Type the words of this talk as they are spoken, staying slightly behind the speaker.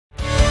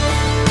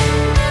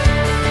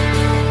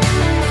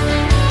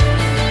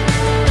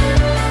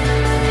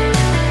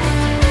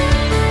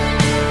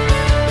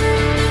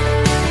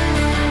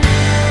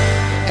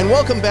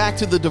Welcome back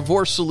to the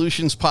Divorce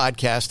Solutions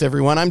Podcast,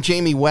 everyone. I'm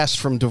jwest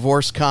from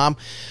Divorcecom,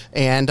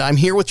 and I'm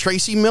here with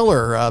Tracy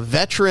Miller, a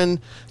veteran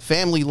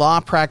family law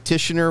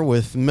practitioner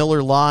with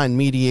Miller Law and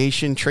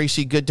Mediation.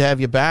 Tracy, good to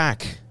have you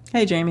back.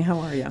 Hey, Jamie, how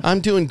are you?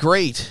 I'm doing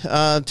great.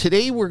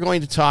 Today we're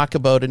going to talk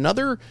about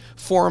another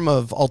form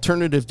of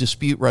alternative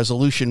dispute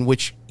resolution,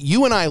 which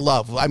you and I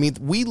love. I mean,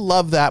 we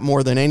love that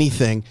more than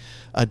anything,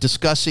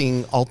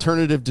 discussing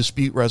alternative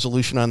dispute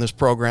resolution on this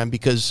program,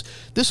 because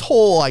this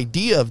whole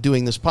idea of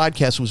doing this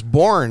podcast was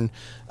born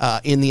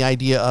in the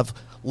idea of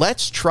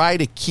let's try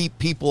to keep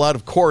people out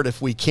of court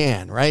if we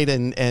can, right?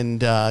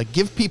 And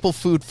give people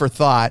food for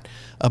thought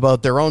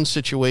about their own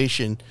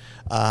situation,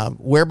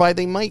 whereby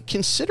they might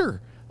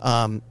consider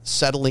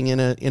settling in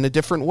a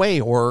different way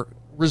or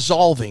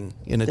resolving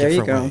in a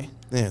different way.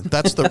 Yeah,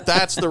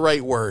 that's the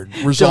right word.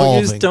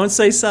 Resolving. Don't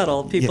say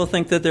settle. People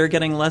think that they're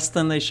getting less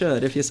than they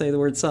should if you say the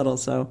word settle.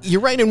 So you're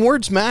right, and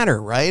words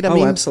matter, right? I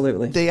mean,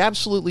 absolutely. They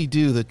absolutely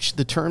do.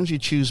 The terms you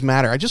choose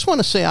matter. I just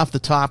want to say off the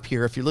top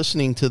here, if you're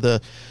listening to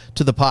the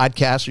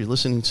podcast, or you're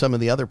listening to some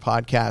of the other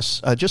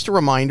podcasts, just a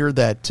reminder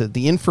that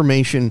the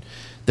information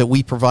that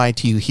we provide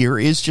to you here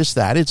is just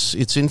that.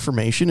 It's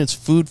information. It's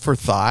food for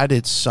thought.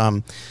 It's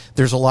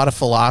there's a lot of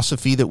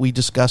philosophy that we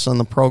discuss on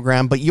the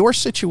program, but your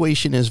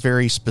situation is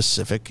very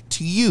specific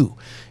to you,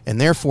 and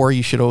therefore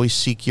you should always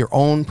seek your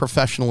own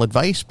professional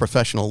advice,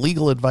 professional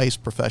legal advice,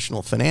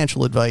 professional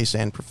financial advice,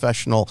 and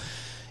professional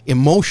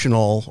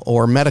emotional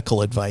or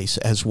medical advice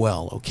as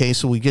well. Okay,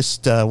 so we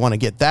just want to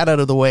get that out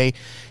of the way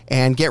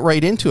and get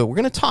right into it. We're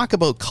going to talk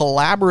about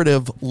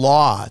collaborative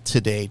law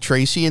today,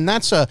 Tracy, and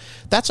that's a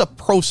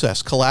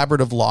process,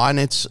 collaborative law, and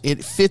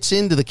it fits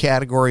into the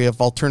category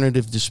of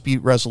alternative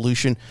dispute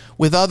resolution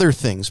with other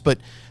things. But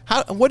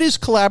what is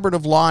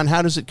collaborative law, and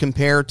how does it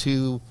compare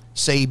to,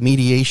 say,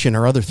 mediation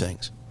or other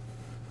things?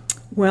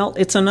 Well,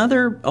 it's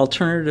another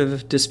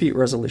alternative dispute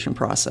resolution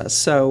process.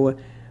 So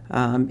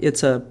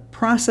it's a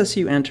process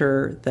you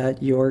enter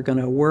that you're going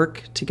to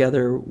work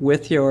together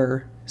with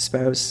your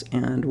spouse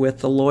and with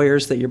the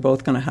lawyers, that you're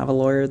both going to have a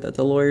lawyer, that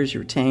the lawyers you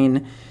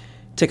retain,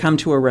 to come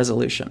to a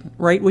resolution,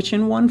 right? Which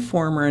in one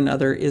form or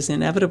another is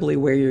inevitably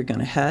where you're going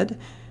to head.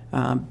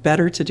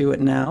 Better to do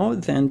it now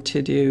than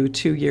to do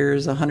 2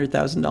 years,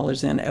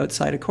 $100,000 in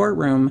outside a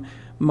courtroom.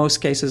 Most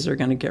cases are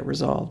going to get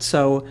resolved.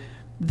 So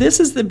this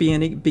is the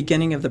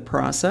beginning of the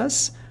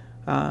process.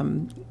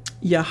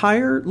 You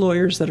hire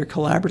lawyers that are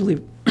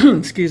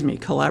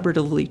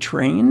collaboratively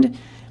trained,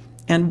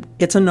 and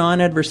it's a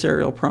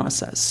non-adversarial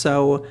process.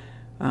 So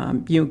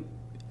you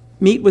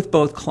meet with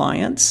both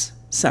clients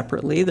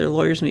separately. Their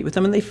lawyers meet with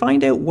them, and they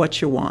find out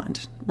what you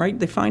want, right?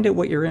 They find out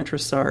what your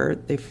interests are.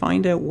 They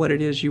find out what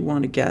it is you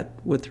want to get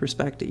with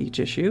respect to each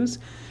issues.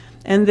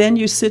 And then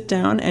you sit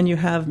down and you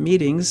have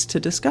meetings to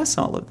discuss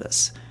all of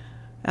this.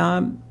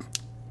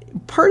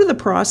 Part of the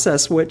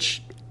process,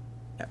 which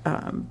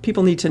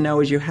people need to know,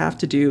 is you have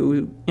to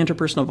do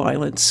interpersonal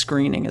violence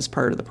screening as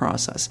part of the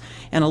process,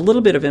 and a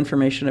little bit of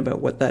information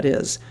about what that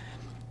is.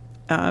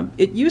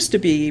 It used to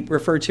be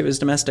referred to as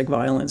domestic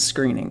violence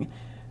screening,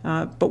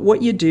 but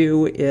what you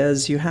do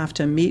is you have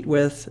to meet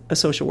with a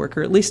social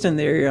worker, at least in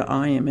the area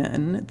I am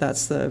in.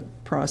 That's the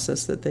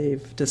process that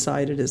they've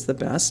decided is the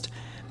best.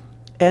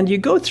 And you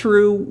go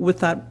through with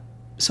that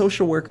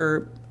social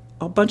worker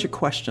a bunch of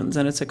questions,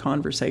 and it's a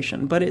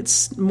conversation. But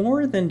it's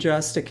more than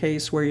just a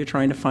case where you're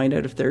trying to find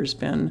out if there's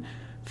been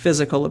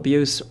physical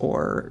abuse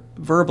or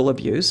verbal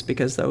abuse,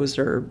 because those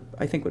are,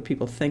 I think, what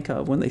people think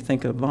of when they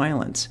think of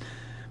violence.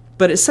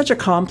 But it's such a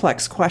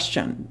complex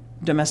question,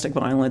 domestic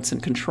violence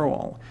and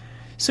control.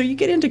 So you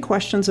get into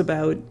questions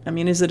about,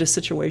 is it a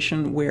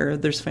situation where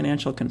there's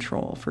financial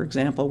control? For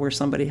example, where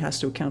somebody has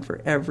to account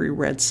for every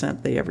red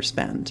cent they ever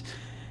spend.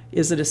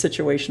 Is it a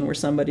situation where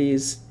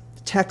somebody's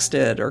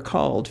texted or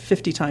called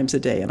 50 times a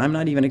day, and I'm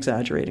not even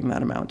exaggerating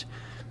that amount,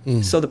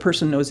 so the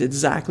person knows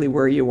exactly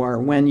where you are,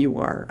 when you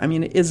are?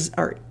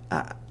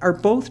 Are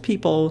both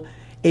people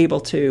able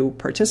to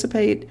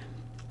participate,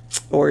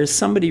 or is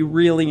somebody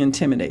really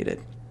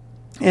intimidated?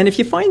 And if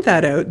you find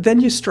that out, then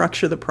you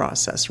structure the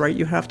process, right?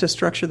 You have to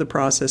structure the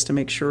process to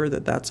make sure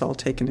that that's all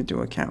taken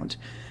into account.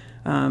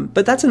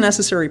 But that's a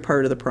necessary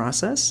part of the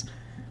process.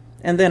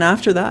 And then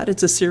after that,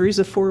 it's a series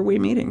of 4-way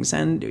meetings.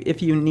 And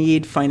if you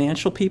need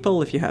financial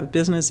people, if you have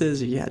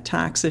businesses, if you have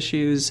tax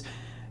issues,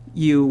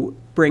 you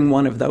bring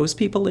one of those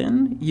people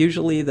in.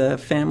 Usually the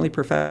family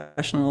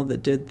professional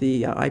that did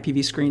the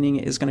IPV screening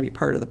is going to be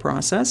part of the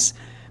process.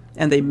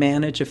 And they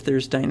manage if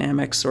there's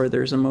dynamics or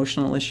there's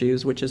emotional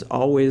issues, which is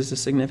always a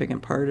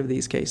significant part of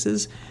these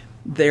cases.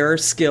 They're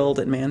skilled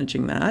at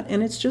managing that.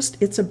 And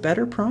it's a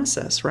better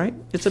process, right?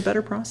 It's a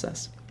better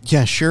process.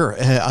 Yeah, sure.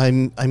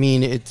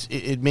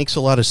 It makes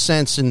a lot of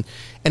sense, and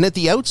at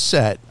the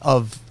outset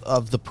of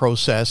the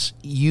process,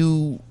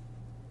 you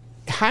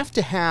have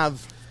to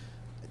have,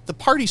 the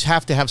parties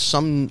have to have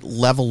some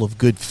level of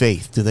good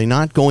faith, do they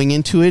not? Going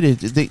into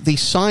it, they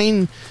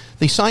sign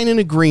an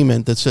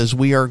agreement that says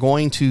we are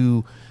going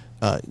to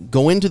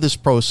go into this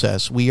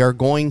process. We are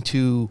going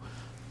to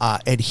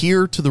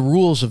adhere to the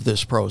rules of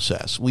this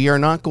process. We are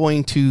not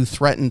going to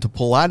threaten to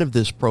pull out of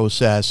this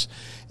process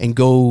and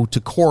go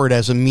to court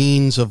as a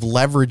means of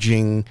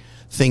leveraging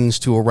things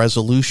to a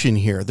resolution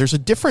here. There's a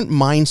different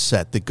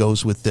mindset that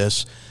goes with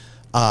this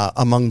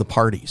among the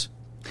parties.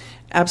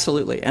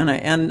 Absolutely,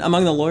 and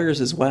among the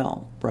lawyers as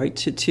well, right?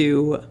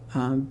 To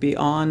be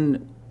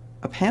on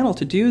a panel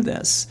to do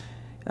this,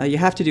 you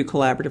have to do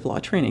collaborative law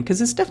training,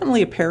 because it's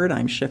definitely a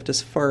paradigm shift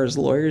as far as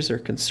lawyers are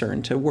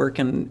concerned to work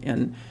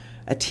in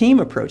a team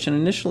approach. And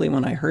initially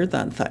when I heard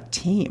that, I thought,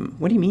 team?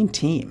 What do you mean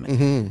team?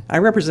 Mm-hmm. I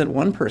represent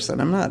one person.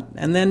 I'm not.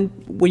 And then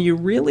when you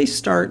really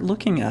start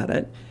looking at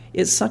it,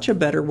 it's such a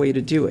better way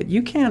to do it.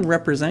 You can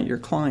represent your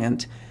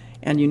client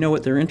and you know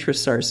what their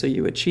interests are, so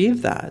you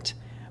achieve that.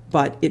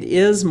 But it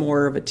is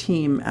more of a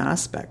team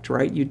aspect,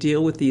 right? You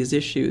deal with these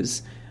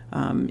issues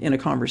in a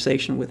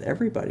conversation with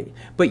everybody.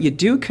 But you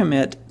do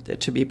commit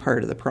to be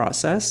part of the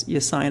process. You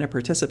sign a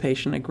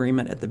participation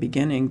agreement at the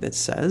beginning that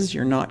says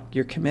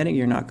you're committing,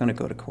 you're not going to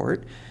go to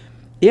court.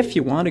 If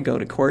you want to go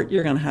to court,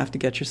 you're going to have to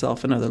get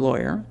yourself another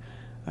lawyer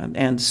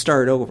and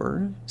start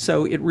over.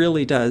 So it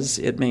really does,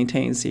 it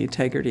maintains the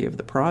integrity of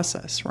the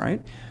process,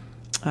 right?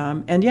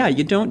 And yeah,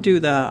 you don't do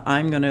the,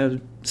 I'm going to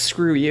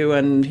screw you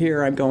and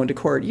here I'm going to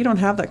court. You don't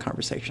have that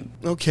conversation.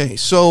 Okay,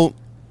 so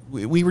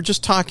we were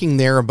just talking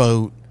there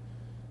about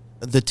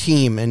the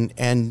team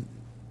and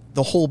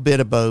the whole bit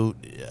about,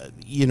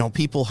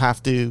 people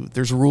have to,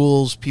 there's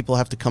rules, people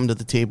have to come to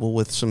the table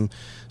with some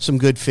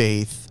good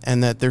faith,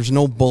 and that there's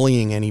no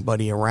bullying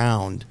anybody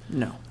around.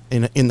 No.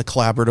 In the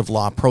collaborative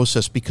law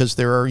process, because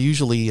there are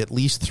usually at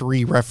least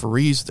 3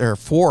 referees. There are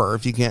 4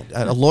 if you can't,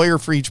 a lawyer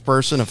for each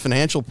person, a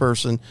financial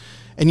person,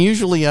 and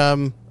usually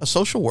a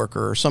social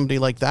worker or somebody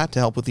like that to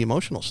help with the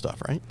emotional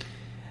stuff, right?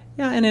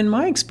 Yeah, and in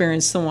my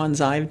experience, the ones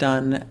I've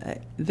done,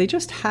 they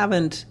just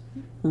haven't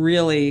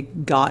really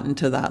gotten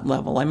to that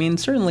level. I mean,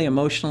 certainly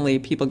emotionally,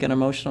 people get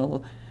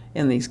emotional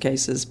in these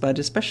cases, but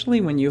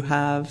especially when you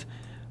have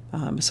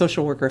a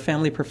social worker, a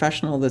family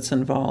professional that's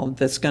involved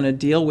that's going to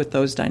deal with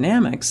those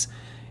dynamics,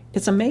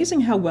 it's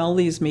amazing how well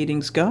these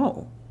meetings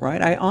go, right?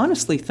 I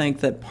honestly think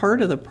that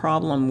part of the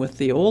problem with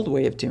the old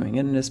way of doing it,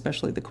 and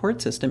especially the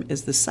court system,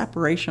 is the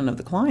separation of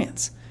the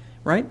clients,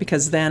 right?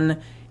 Because then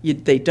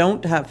they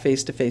don't have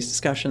face-to-face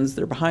discussions.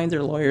 They're behind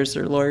their lawyers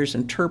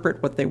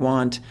interpret what they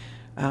want,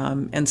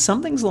 and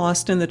something's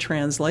lost in the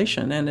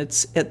translation. And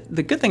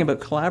the good thing about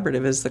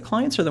collaborative is the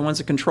clients are the ones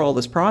that control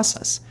this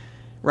process,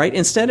 right?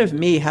 Instead of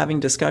me having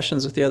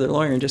discussions with the other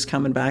lawyer and just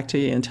coming back to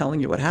you and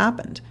telling you what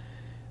happened,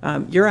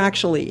 you're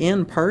actually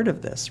in part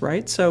of this,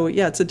 right? So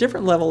yeah, it's a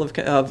different level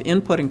of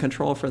input and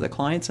control for the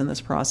clients in this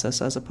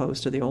process as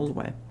opposed to the old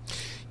way.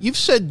 You've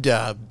said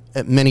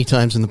many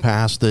times in the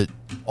past that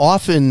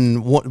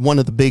often one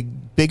of the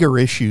bigger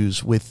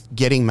issues with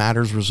getting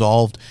matters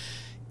resolved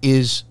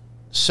is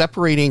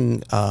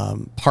separating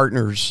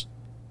partners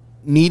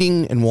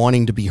needing and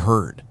wanting to be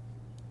heard.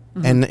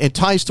 Mm-hmm. And it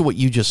ties to what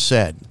you just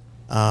said.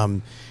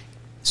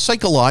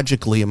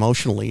 Psychologically,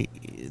 emotionally,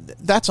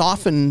 that's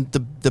often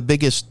the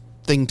biggest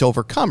thing to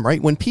overcome, right?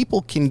 When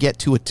people can get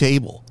to a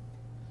table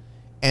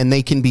and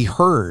they can be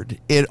heard,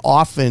 it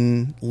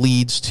often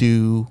leads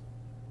to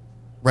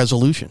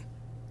resolution.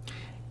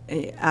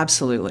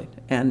 Absolutely.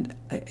 And,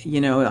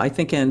 I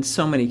think in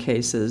so many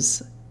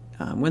cases,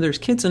 when there's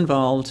kids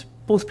involved,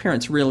 both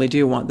parents really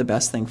do want the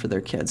best thing for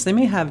their kids. They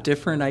may have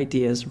different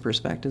ideas and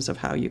perspectives of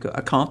how you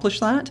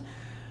accomplish that,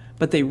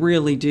 but they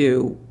really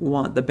do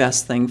want the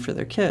best thing for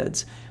their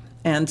kids.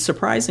 And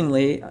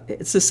surprisingly,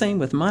 it's the same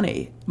with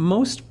money.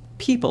 Most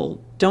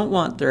people don't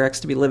want their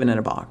ex to be living in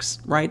a box,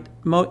 right?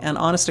 And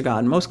honest to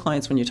God, most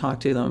clients, when you talk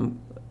to them,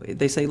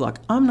 they say, look,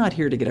 I'm not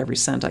here to get every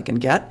cent I can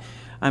get.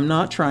 I'm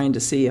not trying to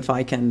see if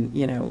I can,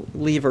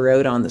 leave her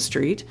out on the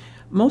street.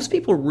 Most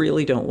people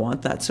really don't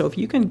want that. So if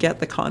you can get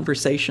the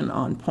conversation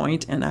on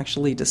point and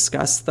actually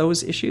discuss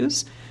those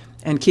issues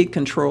and keep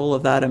control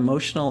of that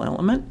emotional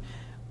element,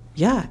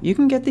 yeah, you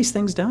can get these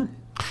things done.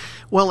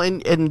 Well,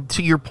 and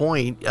to your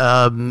point,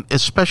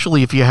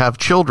 especially if you have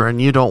children,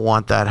 you don't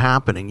want that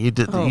happening.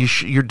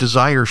 Your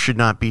desire should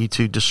not be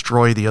to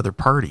destroy the other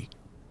party.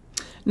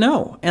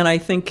 No, and I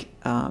think,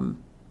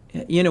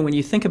 when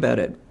you think about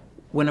it,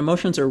 when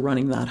emotions are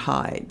running that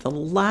high, the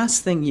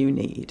last thing you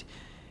need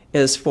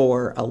is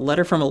for a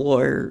letter from a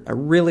lawyer, a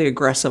really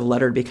aggressive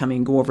letter to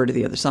go over to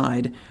the other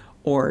side,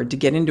 or to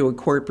get into a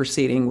court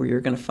proceeding where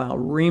you're going to file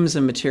reams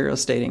of material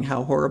stating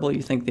how horrible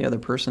you think the other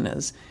person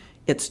is.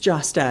 It's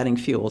just adding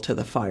fuel to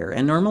the fire.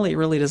 And normally it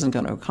really isn't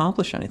going to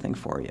accomplish anything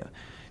for you.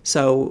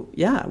 So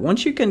yeah,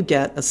 once you can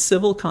get a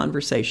civil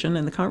conversation,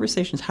 and the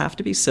conversations have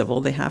to be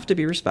civil, they have to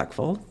be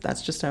respectful.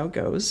 That's just how it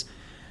goes.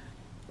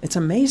 It's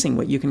amazing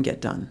what you can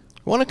get done.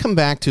 I want to come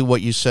back to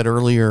what you said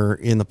earlier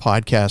in the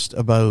podcast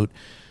about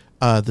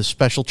the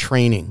special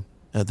training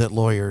that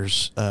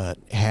lawyers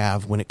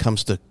have when it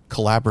comes to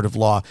collaborative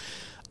law.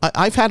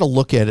 I've had a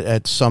look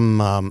at some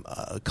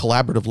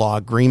collaborative law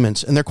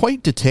agreements, and they're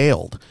quite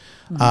detailed.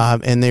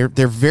 Mm-hmm. And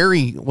they're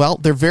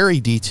very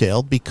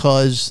detailed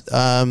because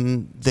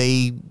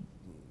they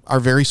are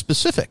very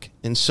specific.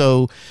 And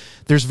so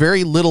there's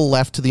very little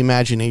left to the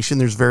imagination.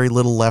 There's very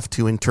little left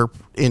to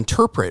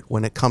interpret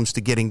when it comes to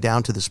getting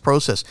down to this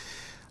process.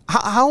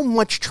 How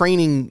much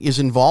training is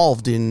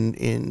involved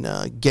in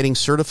getting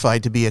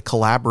certified to be a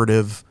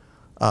collaborative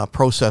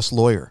process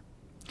lawyer?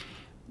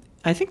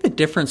 I think the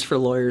difference for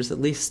lawyers, at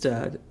least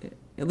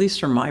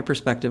from my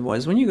perspective,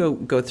 was when you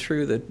go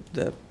through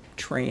the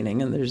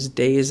training, and there's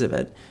days of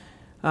it,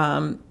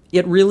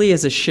 it really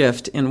is a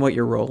shift in what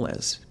your role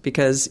is.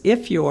 Because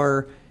if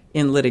you're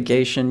in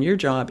litigation, your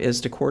job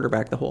is to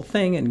quarterback the whole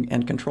thing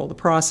and control the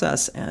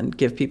process and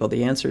give people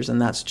the answers,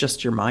 and that's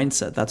just your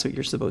mindset. That's what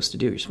you're supposed to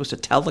do. You're supposed to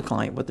tell the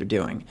client what they're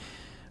doing.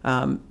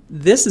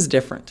 This is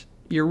different.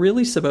 You're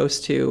really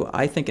supposed to,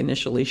 I think,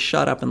 initially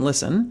shut up and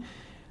listen,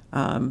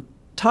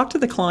 talk to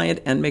the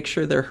client and make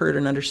sure they're heard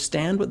and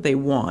understand what they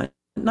want,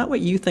 not what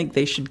you think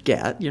they should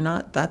get.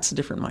 That's a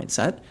different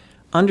mindset.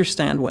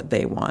 Understand what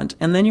they want,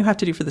 and then you have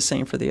to do for the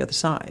same for the other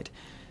side.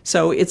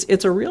 So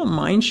it's a real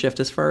mind shift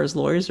as far as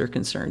lawyers are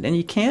concerned. And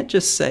you can't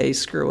just say,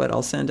 screw it,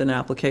 I'll send an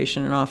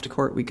application and off to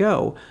court we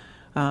go.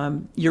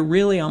 You're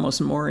really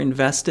almost more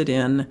invested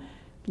in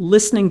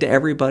listening to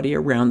everybody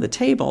around the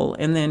table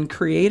and then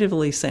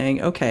creatively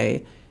saying,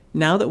 okay,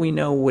 now that we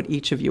know what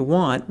each of you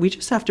want, we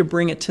just have to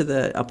bring it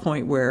to a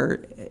point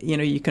where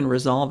you can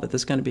resolve it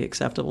that's going to be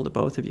acceptable to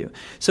both of you.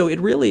 So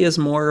it really is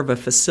more of a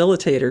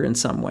facilitator in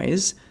some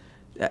ways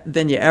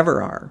than you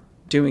ever are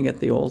doing it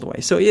the old way.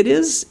 So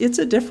it's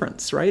a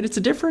difference, right? It's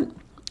a different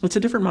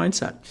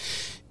mindset.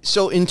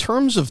 So in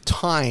terms of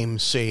time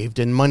saved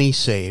and money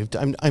saved,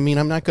 I'm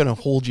not going to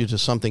hold you to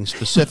something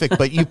specific,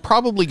 but you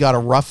probably got a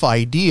rough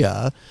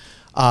idea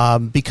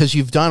because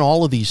you've done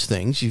all of these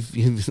things.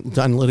 You've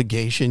done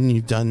litigation,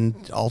 you've done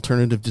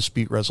alternative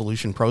dispute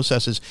resolution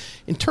processes.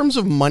 In terms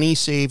of money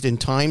saved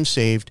and time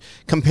saved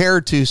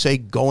compared to, say,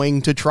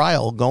 going to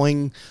trial,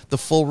 going the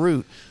full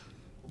route,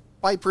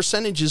 by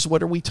percentages,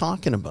 what are we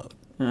talking about?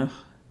 The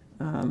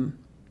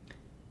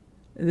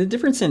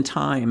difference in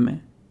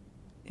time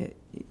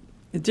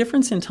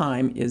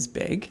is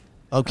big.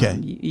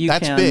 Okay,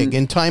 that's big,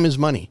 and time is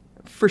money.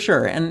 For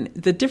sure, and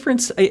the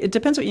difference, it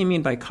depends what you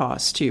mean by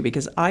cost, too,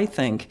 because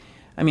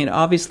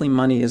obviously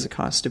money is a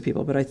cost to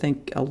people, but I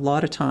think a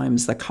lot of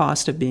times the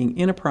cost of being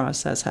in a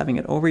process, having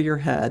it over your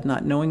head,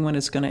 not knowing when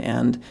it's going to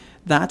end,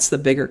 that's the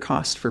bigger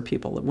cost for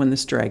people when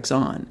this drags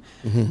on.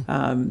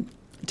 Mm-hmm.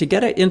 To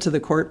get it into the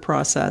court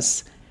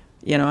process,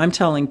 I'm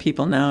telling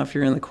people now, if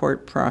you're in the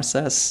court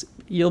process,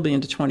 you'll be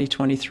into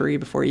 2023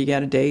 before you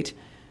get a date.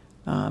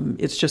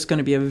 It's just going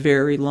to be a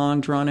very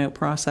long, drawn-out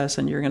process,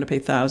 and you're going to pay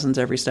thousands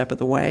every step of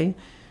the way.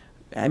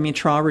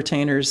 Trial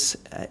retainers,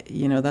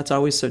 that's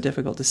always so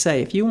difficult to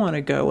say. If you want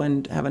to go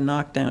and have a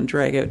knockdown,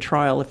 drag-out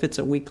trial, if it's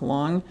a week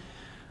long,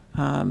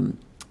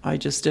 I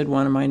just did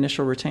one, and my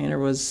initial retainer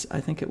was,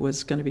 I think it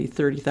was going to be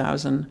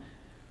 $30,000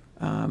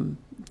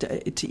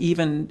 to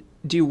even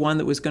do one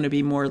that was going to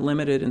be more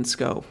limited in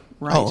scope.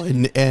 Right. Oh,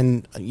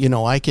 and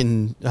I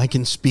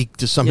can speak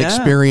to some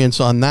experience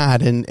on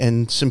that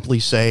and simply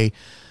say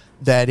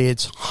that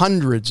it's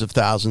hundreds of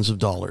thousands of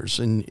dollars.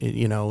 And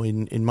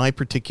in my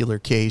particular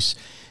case,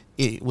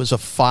 it was a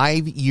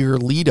 5-year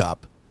lead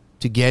up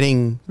to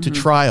getting to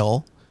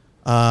trial.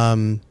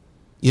 Did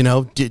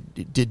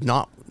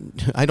not.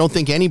 I don't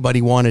think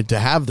anybody wanted to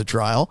have the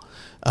trial,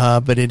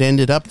 but it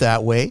ended up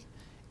that way,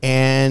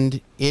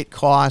 and it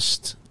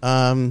cost.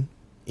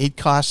 It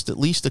cost at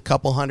least a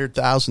couple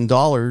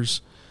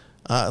 $100,000,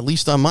 at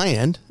least on my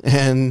end,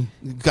 and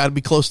got to be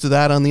close to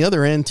that on the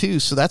other end too.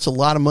 So that's a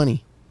lot of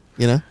money,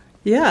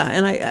 Yeah,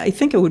 and I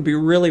think it would be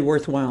really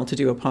worthwhile to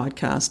do a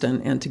podcast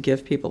and to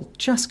give people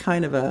just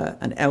kind of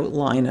an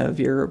outline of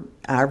your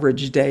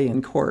average day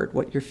in court,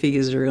 what your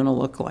fees are going to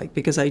look like,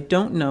 because I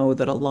don't know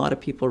that a lot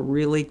of people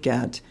really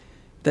get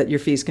that your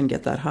fees can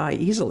get that high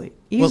easily.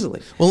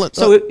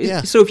 So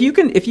if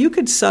you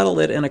could settle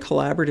it in a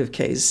collaborative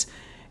case.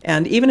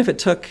 And even if it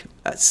took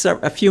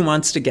a few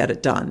months to get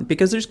it done,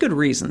 because there's good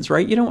reasons,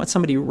 right? You don't want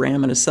somebody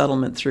ramming a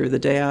settlement through the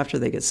day after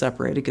they get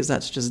separated, because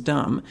that's just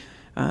dumb.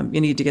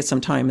 You need to get some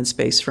time and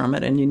space from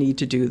it, and you need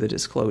to do the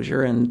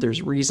disclosure, and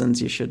there's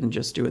reasons you shouldn't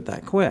just do it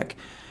that quick.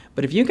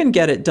 But if you can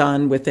get it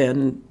done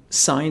within,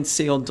 signed,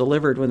 sealed,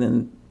 delivered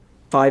within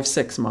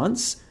 5-6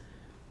 months,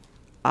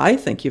 I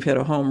think you've hit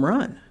a home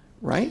run,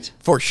 right?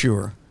 For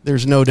sure.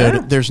 There's no doubt.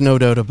 Yeah. There's no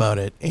doubt about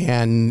it.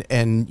 And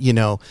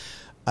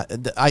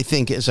I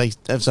think, as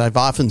I've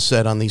often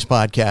said on these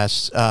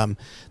podcasts,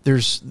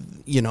 there's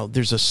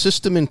a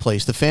system in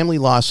place. The family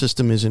law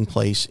system is in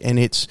place, and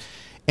it's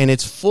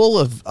full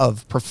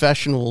of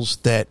professionals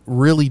that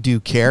really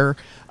do care,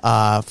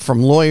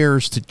 from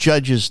lawyers to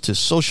judges to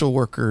social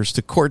workers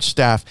to court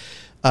staff.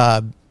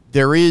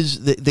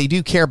 They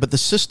do care, but the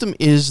system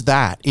is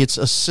that it's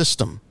a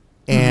system,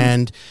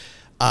 and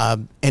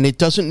it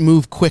doesn't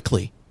move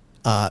quickly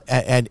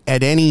at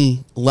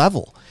any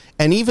level.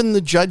 And even the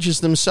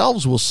judges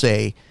themselves will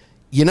say,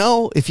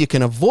 if you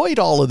can avoid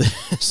all of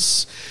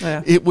this,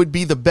 it would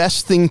be the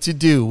best thing to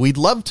do. We'd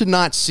love to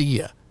not see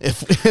you.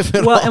 if at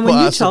all Well, and when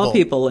possible. you tell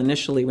people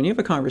initially, when you have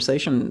a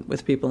conversation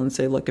with people and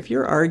say, look, if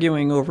you're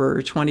arguing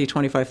over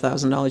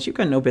 $25,000, you've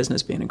got no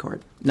business being in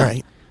court. No.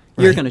 Right.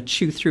 You're going to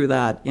chew through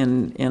that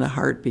in a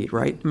heartbeat,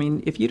 right? I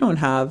mean, if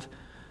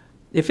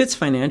it's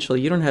financial,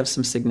 you don't have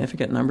some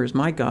significant numbers,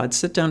 my God,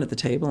 sit down at the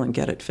table and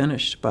get it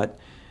finished. But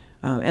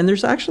and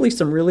there's actually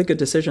some really good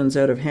decisions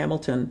out of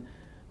Hamilton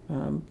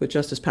with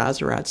Justice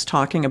Pazaratz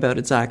talking about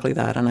exactly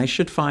that. And I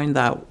should find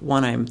that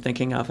one I'm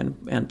thinking of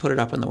and put it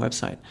up on the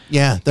website.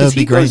 Yeah, that would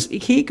be great.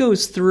 He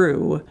goes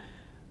through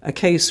a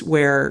case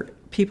where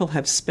people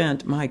have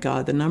spent, my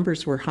God, the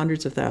numbers were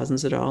hundreds of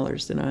thousands of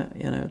dollars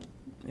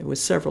it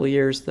was several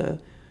years, the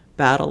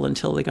battle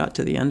until they got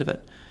to the end of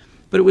it.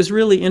 But it was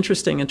really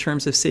interesting in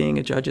terms of seeing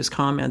a judge's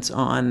comments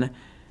on,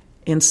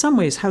 in some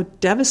ways, how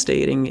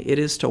devastating it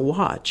is to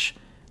watch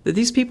that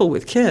these people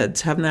with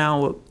kids have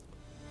now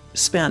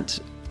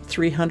spent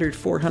 $300,000,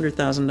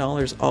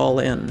 $400,000 all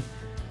in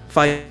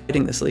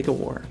fighting this legal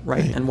war,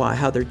 right? And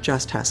how there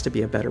just has to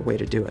be a better way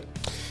to do it.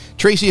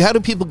 Tracy, how do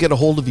people get a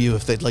hold of you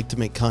if they'd like to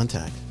make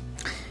contact?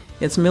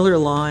 It's Miller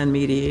Law and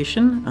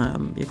Mediation.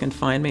 You can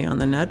find me on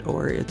the net,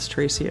 or it's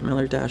Tracy at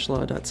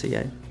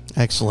miller-law.ca.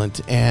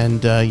 Excellent.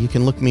 And you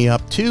can look me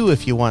up, too,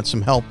 if you want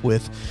some help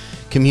with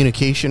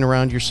communication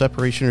around your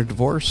separation or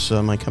divorce.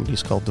 My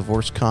company's called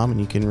Divorcecom,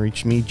 and you can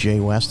reach me,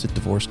 jwest at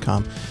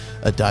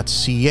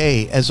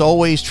divorcecom.ca. As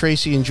always,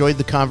 Tracy, enjoyed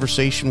the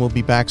conversation. We'll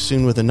be back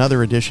soon with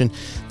another edition.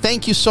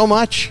 Thank you so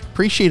much.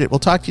 Appreciate it. We'll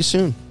talk to you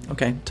soon.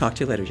 Okay. Talk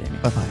to you later, Jamie.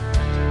 Bye-bye.